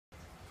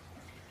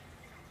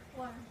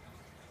One,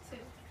 two,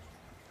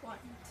 one,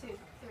 two,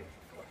 three,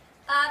 four.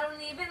 I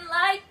don't even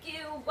like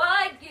you,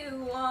 why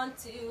you want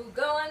to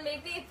go and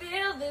make me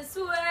feel this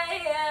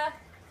way, yeah.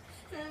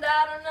 And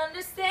I don't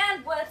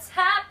understand what's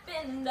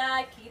happened,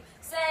 I keep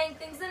saying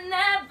things I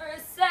never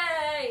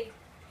say.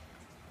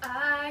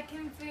 I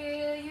can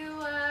feel you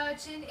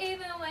watching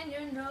even when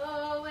you're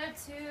nowhere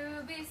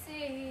to be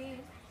seen.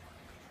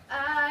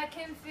 I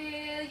can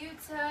feel you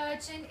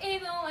touching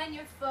even when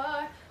you're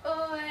far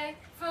away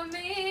from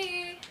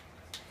me.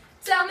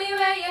 Tell me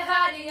where you're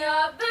hiding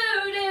your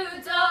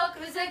voodoo doll,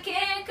 'cause I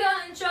can't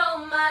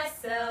control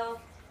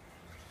myself.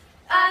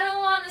 I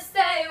don't wanna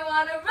stay,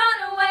 wanna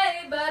run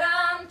away, but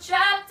I'm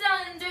trapped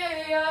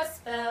under your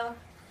spell.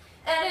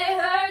 And it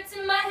hurts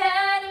in my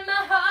head, in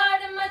my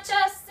heart, in my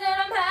chest,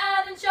 and I'm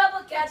having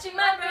trouble catching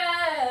my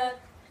breath.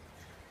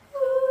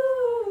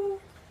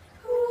 Ooh,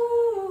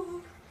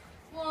 ooh.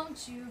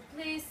 Won't you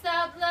please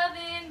stop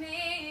loving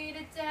me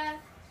to death?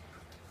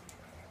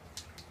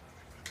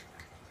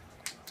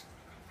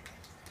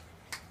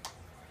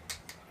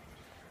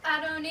 I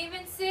don't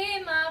even see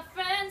my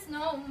friends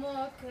no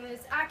more, 'cause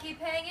I keep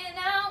hanging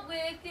out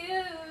with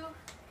you.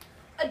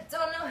 I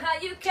don't know how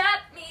you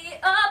kept me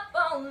up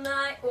all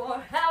night, or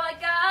how I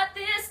got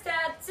this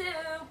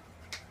tattoo.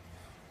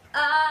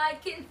 I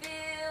can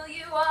feel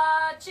you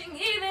watching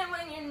even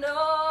when you're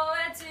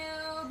nowhere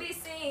to be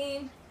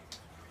seen.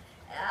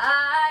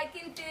 I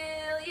can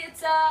feel you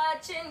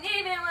touching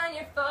even when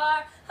you're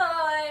far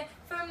away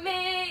from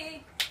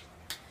me.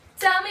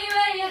 Tell me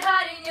where you're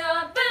hiding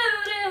your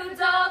voodoo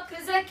doll,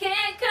 'cause I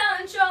can't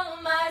control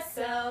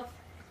myself.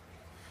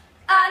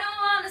 I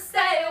don't wanna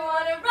stay,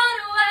 wanna run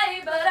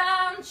away, but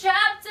I'm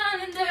trapped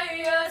under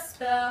your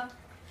spell.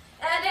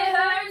 And it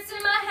hurts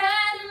in my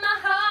head, in my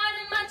heart,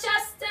 in my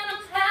chest, and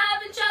I'm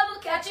having trouble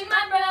catching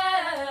my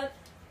breath.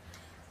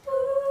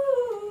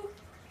 Ooh,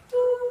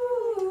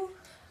 ooh.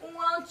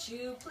 Won't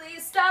you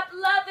please stop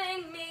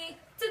loving me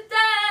to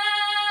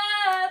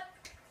death?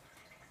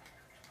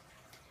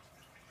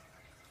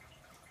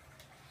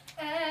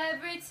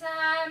 Every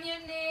time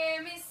you're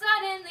near me,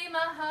 suddenly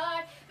my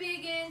heart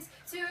begins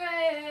to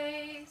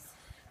race.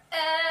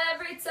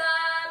 Every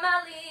time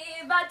I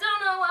leave, I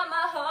don't know why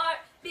my heart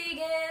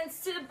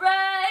begins to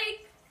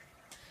break.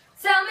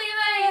 Tell me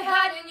where you're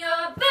hiding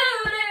your